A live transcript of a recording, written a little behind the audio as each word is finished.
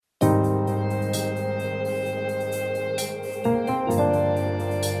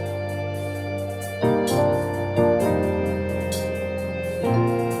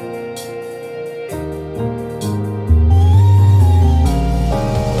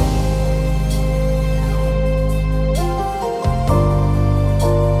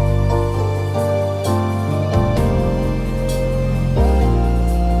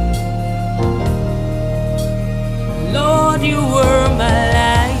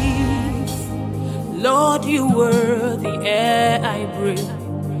Lord, you were the air I breathe.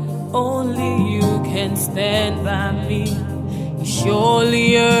 Only you can stand by me. You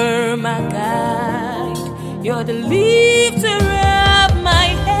surely are my guide. You're the lifter of my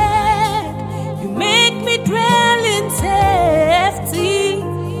head. You make me dwell in safety.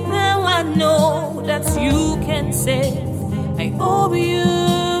 Now I know that you can save. I owe you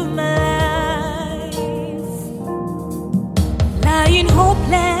my life. Lying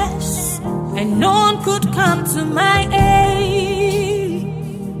hopeless, and none could come to my aid.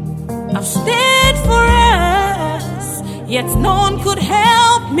 I've stayed for us, yet none could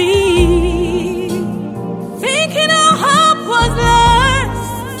help me. Thinking our hope was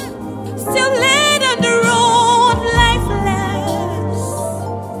lost, still laid on the road lifeless.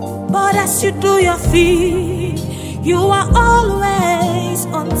 But as you do your thing, you are always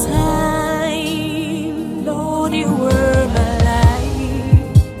on time. Lord, you were my life.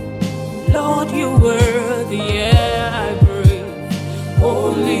 Lord, you were the air I breathe.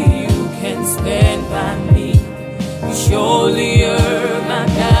 Only you can stand by me. You surely are my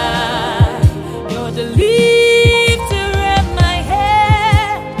guide. You're the lifter of my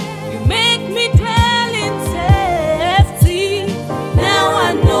head. You make me dwell in safety. Now I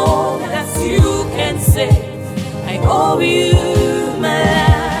know that you can save. I owe you my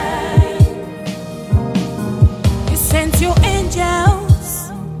life. You sent your angels,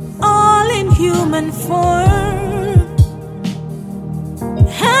 all in human form,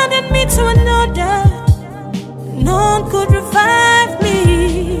 handed me to another. None could revive me.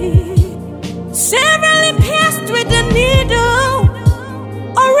 Severely pierced with the needle.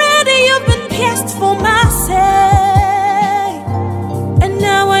 Already you've been pierced for my sake. And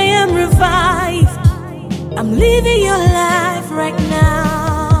now I am revived. I'm living your life right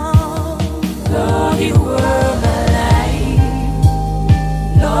now. Lord, you were my life.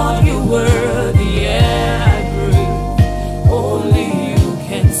 Lord, you were the air I breathe. Only you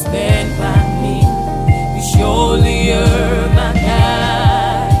can stand by me. You surely are my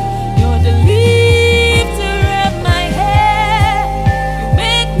guide. You're the lifter of my head. You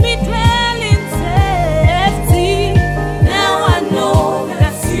make me dwell in safety. Now I know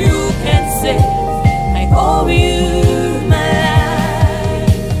that you can save. I owe you my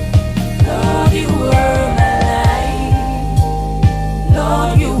life. Lord, you were my life.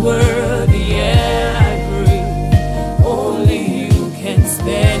 Lord, you were the air I breathe. Only you can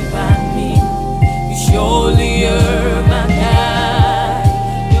stand